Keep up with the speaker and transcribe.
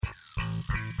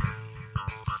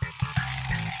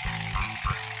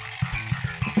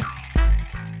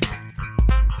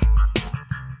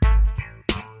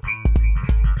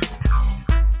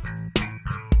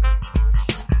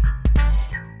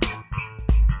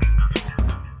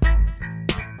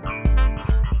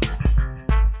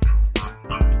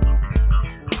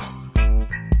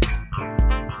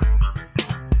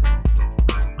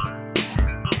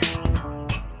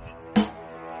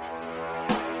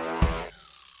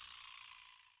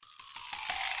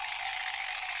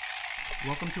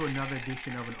Welcome to another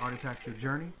edition of An Artifactual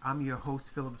Journey. I'm your host,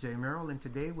 Philip J. Merrill, and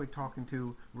today we're talking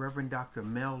to Reverend Dr.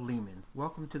 Mel Lehman.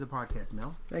 Welcome to the podcast,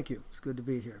 Mel. Thank you. It's good to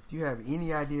be here. Do you have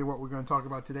any idea what we're going to talk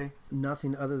about today?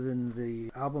 Nothing other than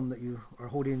the album that you are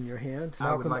holding in your hand,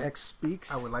 Malcolm X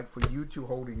Speaks. I would like for you to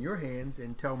hold in your hands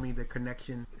and tell me the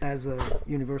connection. As a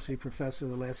university professor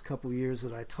the last couple of years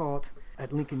that I taught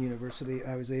at Lincoln University,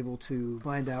 I was able to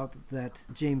find out that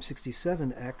James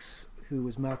 67X, who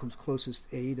was Malcolm's closest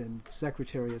aide and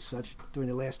secretary as such during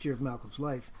the last year of Malcolm's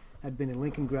life, had been a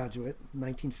Lincoln graduate,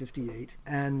 1958,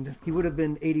 and he would have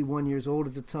been 81 years old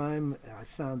at the time. I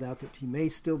found out that he may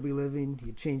still be living. He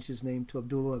had changed his name to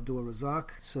Abdullah Abdul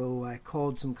Razak, so I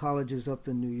called some colleges up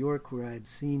in New York where I had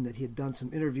seen that he had done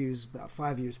some interviews about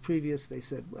 5 years previous. They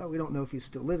said, well, we don't know if he's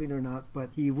still living or not,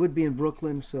 but he would be in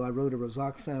Brooklyn, so I wrote a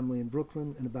Razak family in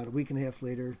Brooklyn, and about a week and a half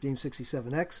later, James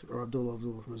 67X, or Abdullah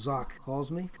Abdul Razak, calls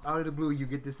me. Out of the blue, you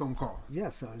get this phone call.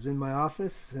 Yes, I was in my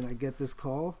office, and I get this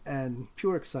call, and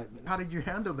pure excitement. How did you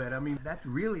handle that? I mean, that's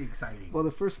really exciting. Well, the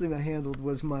first thing I handled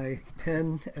was my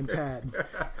pen and pad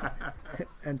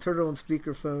and turned it on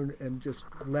speakerphone and just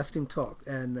left him talk.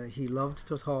 And he loved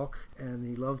to talk, and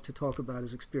he loved to talk about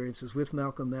his experiences with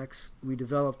Malcolm X. We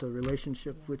developed a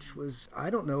relationship which was, I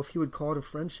don't know if he would call it a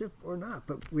friendship or not,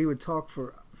 but we would talk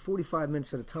for 45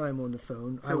 minutes at a time on the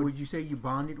phone. So would you say you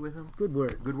bonded with him? Good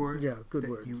word. Good word? Yeah, good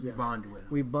word. You yes. bonded with him.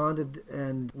 We bonded,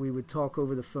 and we would talk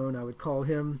over the phone. I would call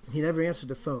him. He never answered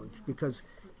the phone because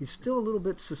he's still a little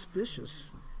bit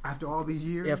suspicious. After all these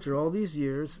years? After all these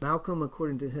years, Malcolm,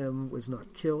 according to him, was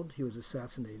not killed. He was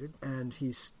assassinated, and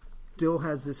he still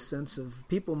has this sense of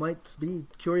people might be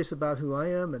curious about who I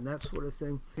am and that sort of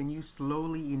thing. Can you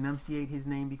slowly enunciate his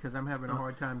name, because I'm having a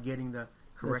hard time getting the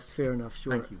correct... That's fair enough,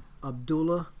 sure. Thank you.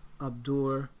 Abdullah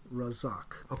Abdul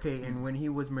Razak. Okay, and when he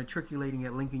was matriculating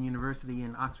at Lincoln University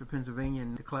in Oxford, Pennsylvania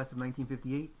in the class of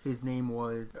 1958, his name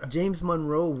was... James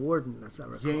Monroe Warden, as I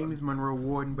recall. James Monroe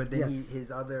Warden, but then Yes. his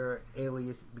other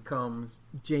alias becomes...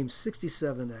 James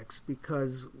 67X,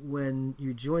 because when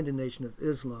you joined the Nation of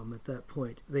Islam at that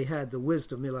point, they had the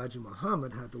wisdom, Elijah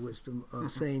Muhammad had the wisdom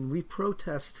of saying, we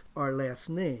protest our last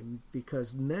name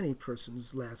because many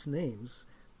persons' last names,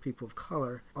 people of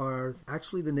color, are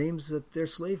actually the names that their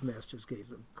slave masters gave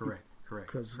them. Correct.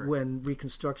 Because when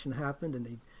Reconstruction happened and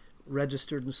they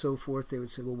registered and so forth, they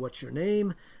would say, well, what's your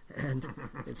name? And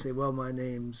they'd say, well, my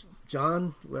name's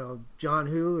John. Well, John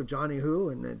who or Johnny who?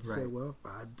 And they'd say, well,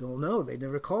 I don't know. They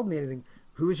never called me anything.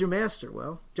 Who is your master?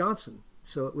 Well, Johnson.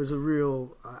 So it was a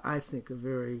real, I think, a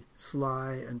very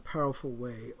sly and powerful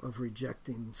way of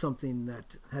rejecting something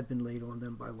that had been laid on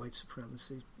them by white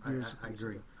supremacy years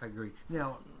ago. I agree.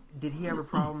 Now, did he have a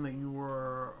problem that you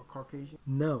were a Caucasian?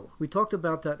 No. We talked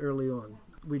about that early on.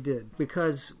 We did.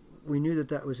 Because we knew that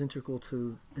that was integral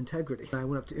to integrity. I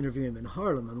went up to interview him in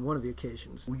Harlem on one of the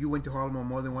occasions. You went to Harlem on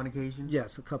more than one occasion?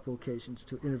 Yes, a couple occasions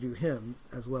to interview him,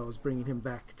 as well as bringing him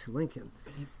back to Lincoln.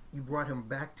 You brought him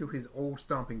back to his old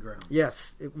stomping ground.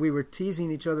 Yes. We were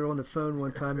teasing each other on the phone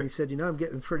one time, and he said, I'm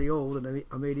getting pretty old, and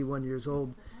I'm 81 years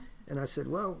old. And I said,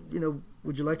 well,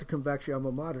 would you like to come back to your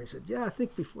alma mater? He said, yeah, I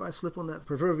think before I slip on that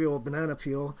proverbial banana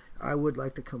peel, I would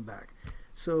like to come back.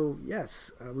 So, yes,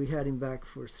 we had him back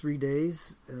for 3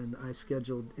 days, and I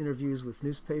scheduled interviews with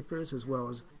newspapers, as well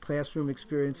as classroom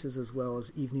experiences, as well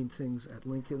as evening things at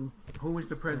Lincoln. Who was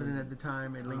the president at the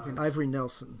time at Lincoln? Ivory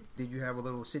Nelson. Did you have a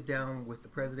little sit-down with the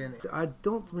president? I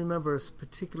don't remember a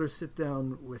particular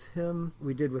sit-down with him.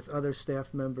 We did with other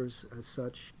staff members as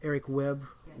such. Eric Webb,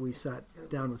 we sat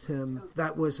down with him.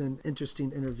 That was an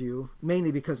interesting interview,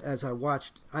 mainly because as I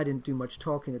watched, I didn't do much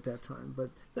talking at that time, but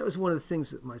that was one of the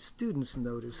things that my students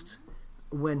noticed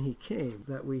when he came,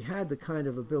 that we had the kind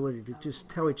of ability to just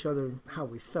tell each other how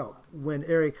we felt. When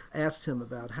Eric asked him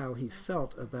about how he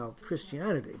felt about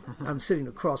Christianity, I'm sitting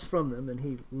across from them, and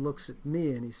he looks at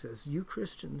me and he says, you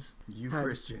Christians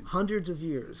had hundreds of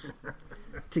years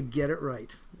to get it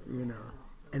right,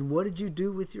 And what did you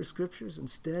do with your scriptures?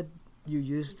 Instead, you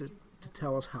used it to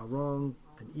tell us how wrong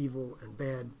and evil and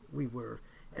bad we were.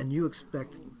 And you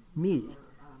expect me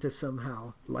to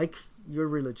somehow like your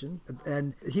religion.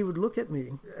 And he would look at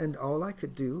me, and all I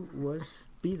could do was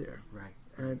be there. Right.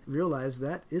 And realize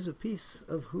that is a piece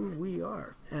of who we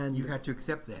are. And you had to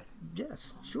accept that.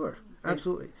 Yes, sure.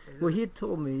 Absolutely. Well, he had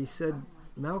told me, he said,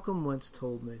 Malcolm once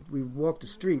told me, we walked the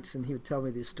streets, and he would tell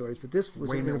me these stories, but this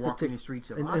was in walking the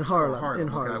streets of in Harlem. In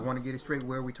Harlem. Okay, I want to get it straight.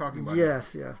 Where are we talking about?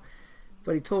 Yes.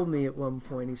 But he told me at one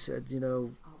point, he said,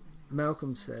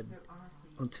 Malcolm said,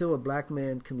 until a black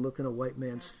man can look in a white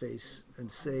man's face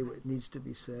and say what needs to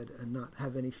be said and not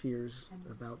have any fears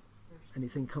about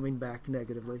anything coming back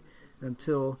negatively,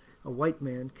 until a white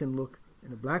man can look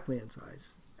in a black man's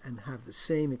eyes and have the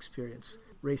same experience,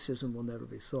 racism will never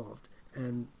be solved.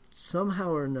 And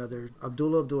somehow or another,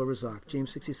 Abdullah Abdul Razak,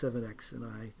 James 67X, and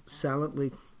I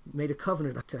silently made a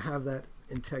covenant to have that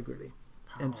integrity.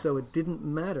 And so it didn't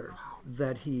matter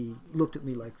that he looked at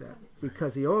me like that,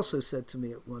 because he also said to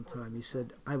me at one time, he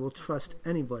said, I will trust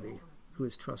anybody who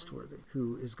is trustworthy,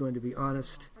 who is going to be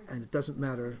honest, and it doesn't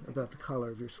matter about the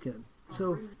color of your skin.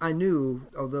 So I knew,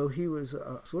 although he was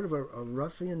sort of a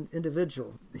ruffian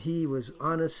individual, he was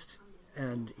honest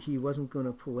and he wasn't going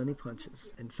to pull any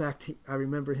punches. In fact, I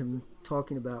remember him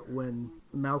talking about when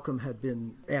Malcolm had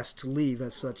been asked to leave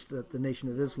as such, that the Nation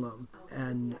of Islam,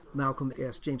 and Malcolm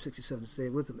asked James 67 to stay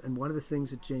with him. And one of the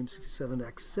things that James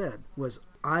 67X said was,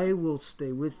 I will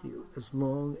stay with you as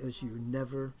long as you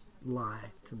never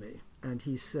lie to me. And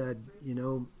he said, you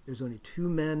know, there's only two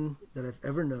men that I've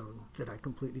ever known that I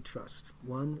completely trust.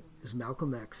 One is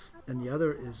Malcolm X, and the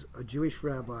other is a Jewish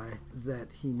rabbi that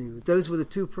he knew. Those were the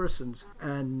two persons.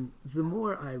 And the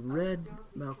more I read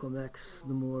Malcolm X,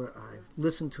 the more I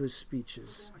listened to his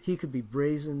speeches. He could be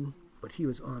brazen, but he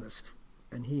was honest.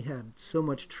 And he had so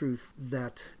much truth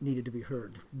that needed to be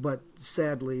heard. But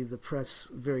sadly, the press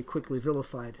very quickly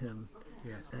vilified him.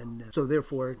 Yes. And so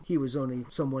therefore, he was only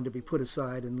someone to be put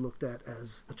aside and looked at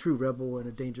as a true rebel and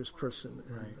a dangerous person.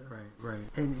 And, Right.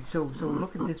 And so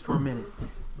look at this for a minute.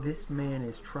 This man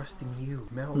is trusting you,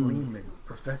 Mel Lehman,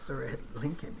 professor at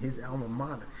Lincoln, his alma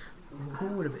mater. Who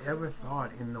would have ever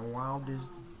thought in the wildest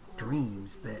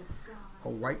dreams that a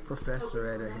white professor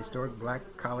at a historic black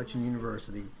college and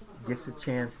university gets a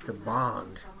chance to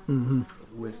bond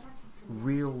with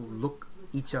real look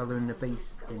each other in the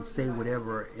face and say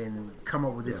whatever and come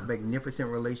up with this magnificent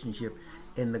relationship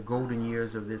in the golden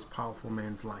years of this powerful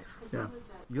man's life. Yeah.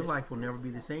 Your life will never be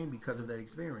the same because of that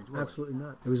experience, will Absolutely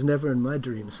not. It was never in my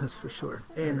dreams, that's for sure.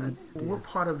 And what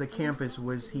part of the campus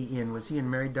was he in? Was he in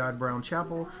Mary Dodd Brown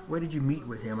Chapel? Where did you meet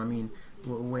with him? I mean,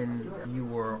 when you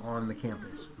were on the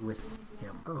campus with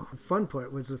him? Oh, the fun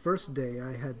part was the first day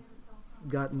I had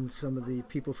gotten some of the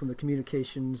people from the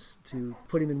communications to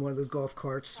put him in one of those golf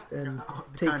carts and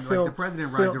take kind of film, like the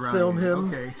president rides around film here.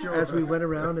 him Okay, sure. as we went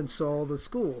around and saw the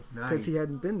school, because he Nice.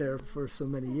 hadn't been there for so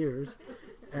many years.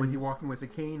 Was he walking with a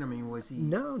cane? I mean, was he?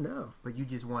 No. But you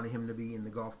just wanted him to be in the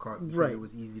golf cart because Right. it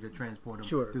was easy to transport him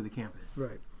Sure. through the campus.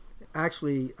 Right.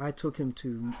 Actually, I took him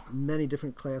to many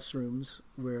different classrooms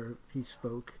where he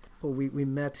spoke. Well, we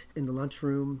met in the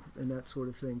lunchroom and that sort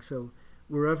of thing. So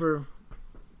wherever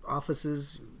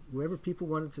offices, wherever people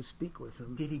wanted to speak with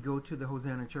him. Did he go to the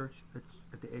Hosanna Church that's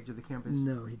at the edge of the campus?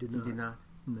 No, he did not. He did not?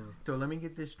 No. So let me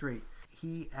get this straight.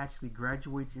 He actually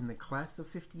graduates in the class of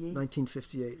 58?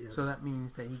 1958, yes. So that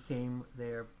means that he came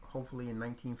there hopefully in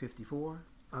 1954?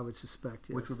 I would suspect,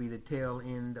 yes. Which would be the tail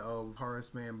end of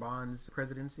Horace Mann Bond's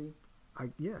presidency?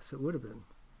 Yes, it would have been.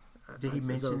 Did he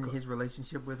mention his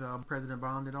relationship with President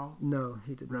Bond at all? No,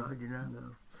 he did No, not. he did not?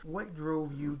 No. What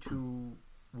drove you to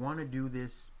want to do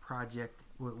this project?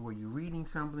 Were you reading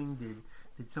something?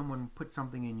 Did someone put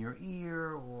something in your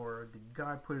ear, or did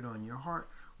God put it on your heart?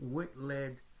 What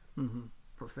led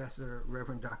Professor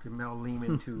Reverend Dr. Mel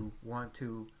Lehman to want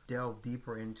to delve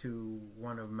deeper into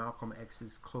one of Malcolm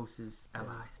X's closest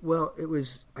allies? Well, it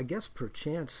was, I guess, per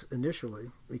chance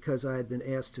initially, because I had been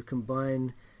asked to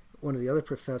combine one of the other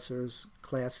professors'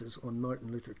 classes on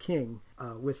Martin Luther King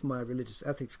with my religious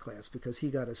ethics class, because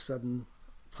he got a sudden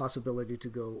possibility to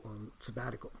go on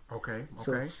sabbatical. Okay.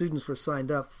 So students were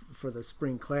signed up for the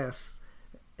spring class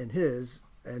in his,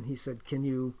 and he said, can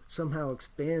you somehow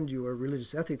expand your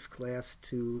religious ethics class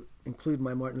to include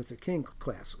my Martin Luther King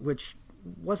class, which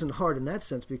wasn't hard in that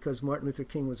sense, because Martin Luther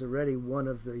King was already one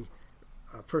of the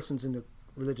persons in the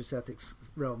religious ethics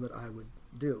realm that I would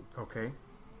do. Okay.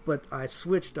 But I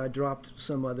switched. I dropped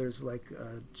some others like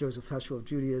Joseph Heschel of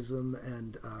Judaism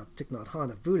and Thich Nhat Hanh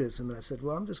of Buddhism. And I said,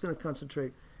 well, I'm just going to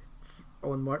concentrate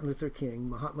on Martin Luther King,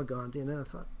 Mahatma Gandhi. And then I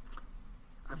thought,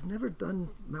 I've never done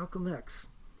Malcolm X.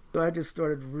 So I just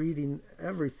started reading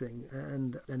everything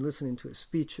and listening to his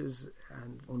speeches.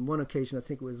 And on one occasion, I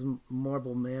think it was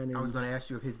Marble Manning's... I was going to ask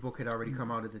you if his book had already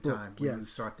come out at the time when you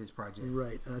start this project.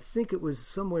 Right. And I think it was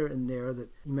somewhere in there that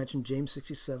he mentioned James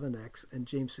 67X, and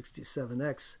James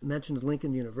 67X mentioned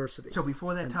Lincoln University. So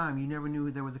before that time, you never knew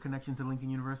there was a connection to Lincoln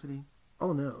University?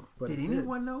 Oh, no. But Did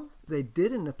anyone know? They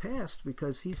did in the past,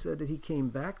 because he said that he came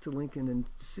back to Lincoln in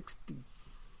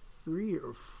 63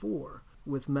 or 4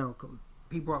 with Malcolm.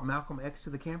 He brought Malcolm X to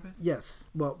the campus? Yes.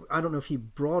 Well, I don't know if he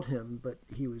brought him, but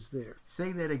he was there.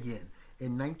 Say that again.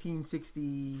 In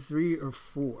 1960... 3 or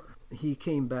 4, he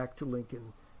came back to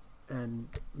Lincoln, and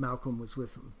Malcolm was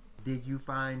with him. Did you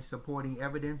find supporting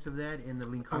evidence of that in the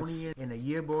Lincolnian, in a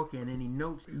yearbook, and any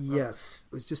notes? Yes.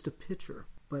 It was just a picture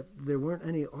but there weren't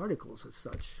any articles as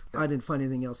such. I didn't find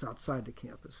anything else outside the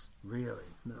campus. Really?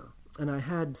 No. And I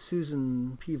had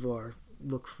Susan Pivar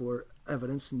look for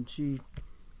evidence, and she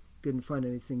didn't find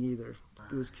anything either.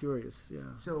 It was curious, yeah.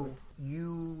 So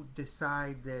you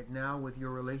decide that now with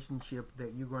your relationship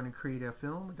that you're going to create a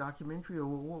film, a documentary, or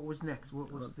what was next?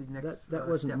 What was the next That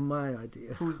wasn't step? my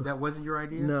idea. That wasn't your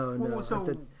idea? No, well, no. So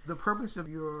the purpose of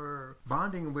your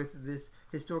bonding with this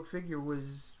historic figure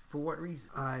was for what reason?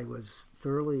 I was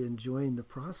thoroughly enjoying the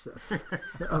process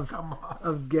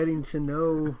of getting to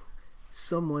know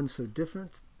someone so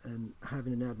different and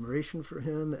having an admiration for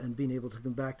him and being able to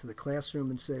come back to the classroom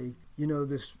and say,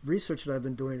 this research that I've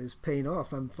been doing is paying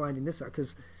off. I'm finding this out.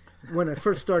 Because when I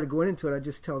first started going into it, I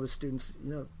just tell the students,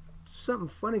 something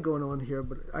funny going on here,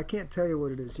 but I can't tell you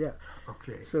what it is yet.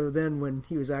 Okay. So then when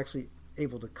he was actually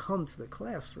able to come to the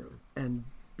classroom and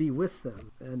be with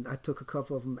them, and I took a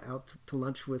couple of them out to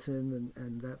lunch with him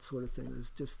and that sort of thing. It was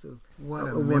just a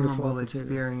memorable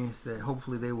experience that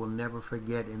hopefully they will never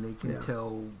forget, and they can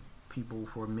tell people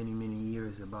for many, many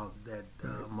years about that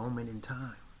moment in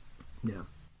time. Yeah.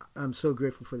 I'm so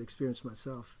grateful for the experience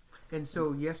myself. And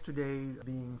so yesterday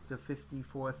being the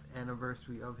 54th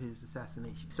anniversary of his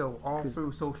assassination. So all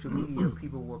through social media,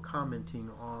 people were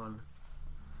commenting on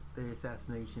the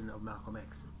assassination of Malcolm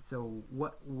X. So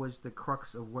what was the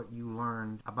crux of what you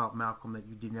learned about Malcolm that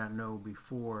you did not know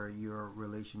before your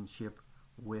relationship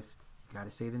with, got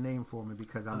to say the name for me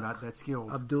because I'm not that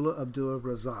skilled. Abdullah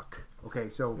Razak. Okay,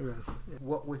 so yes.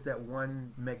 What was that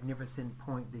one magnificent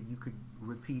point that you could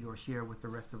repeat or share with the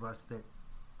rest of us that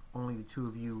only the two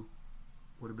of you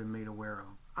would have been made aware of?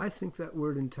 I think that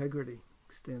word integrity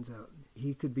stands out.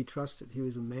 He could be trusted. He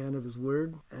was a man of his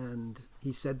word, and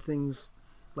he said things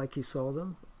like he saw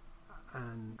them.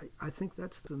 And I think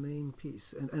that's the main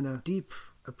piece. And a deep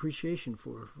appreciation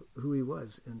for who he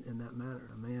was in that manner.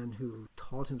 A man who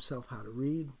taught himself how to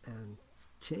read and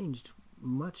changed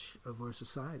much of our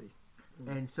society.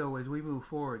 And so as we move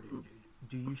forward,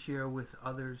 do you share with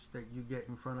others that you get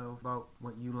in front of about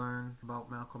what you learned about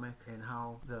Malcolm X and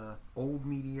how the old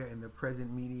media and the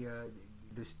present media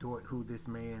distort who this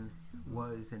man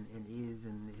was and is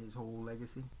and his whole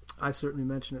legacy? I certainly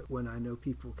mention it when I know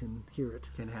people can hear it.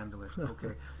 Can handle it.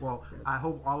 Okay. Well, yes. I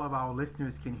hope all of our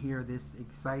listeners can hear this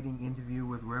exciting interview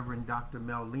with Reverend Dr.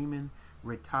 Mel Lehman,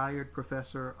 retired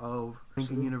professor of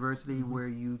Lincoln University, where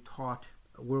you taught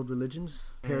world religions,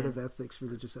 comparative ethics,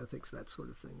 religious ethics, that sort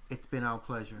of thing. It's been our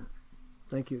pleasure.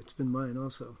 Thank you. It's been mine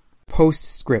also.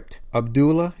 Postscript.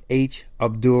 Abdullah H.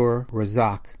 Abdur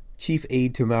Razak, chief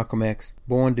aide to Malcolm X,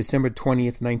 born December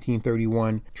 20th,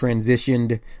 1931,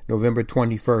 transitioned November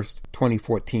 21st,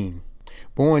 2014.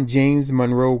 Born James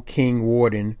Monroe King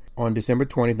Warden on December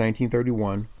 20th,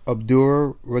 1931,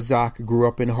 Abdur Razak grew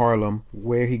up in Harlem,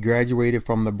 where he graduated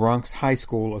from the Bronx High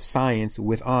School of Science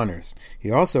with honors.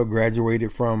 He also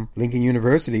graduated from Lincoln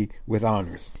University with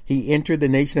honors. He entered the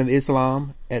Nation of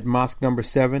Islam at Mosque No.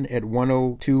 7 at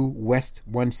 102 West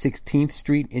 116th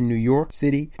Street in New York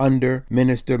City under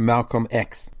Minister Malcolm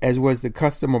X. As was the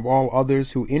custom of all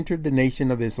others who entered the Nation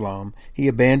of Islam, he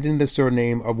abandoned the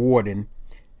surname of Warden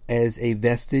as a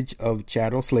vestige of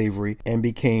chattel slavery and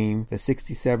became the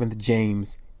 67th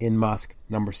James in Mosque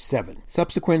No. 7.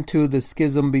 Subsequent to the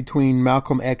schism between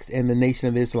Malcolm X and the Nation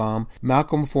of Islam,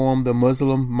 Malcolm formed the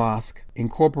Muslim Mosque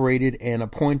Incorporated and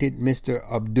appointed Mr.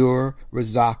 Abdur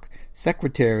Razak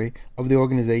secretary of the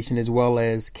organization as well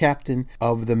as captain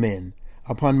of the men.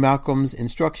 Upon Malcolm's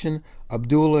instruction,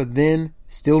 Abdullah, then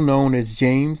still known as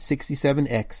James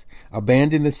 67X,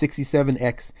 abandoned the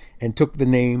 67X and took the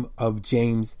name of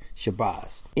James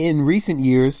Shabazz. In recent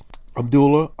years,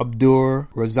 Abdullah Abdur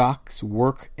Razak's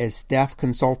work as staff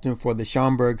consultant for the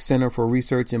Schomburg Center for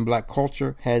Research in Black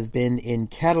Culture has been in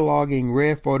cataloging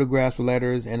rare photographs,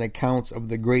 letters, and accounts of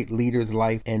the great leader's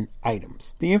life and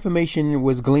items. The information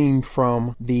was gleaned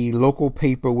from the local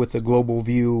paper with a global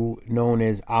view known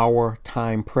as Our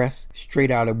Time Press, straight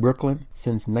out of Brooklyn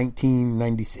since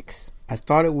 1996. I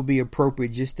thought it would be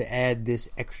appropriate just to add this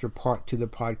extra part to the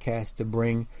podcast to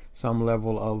bring some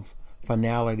level of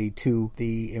finality to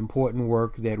the important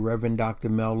work that Reverend Dr.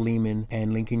 Mel Lehman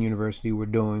and Lincoln University were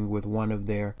doing with one of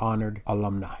their honored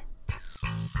alumni.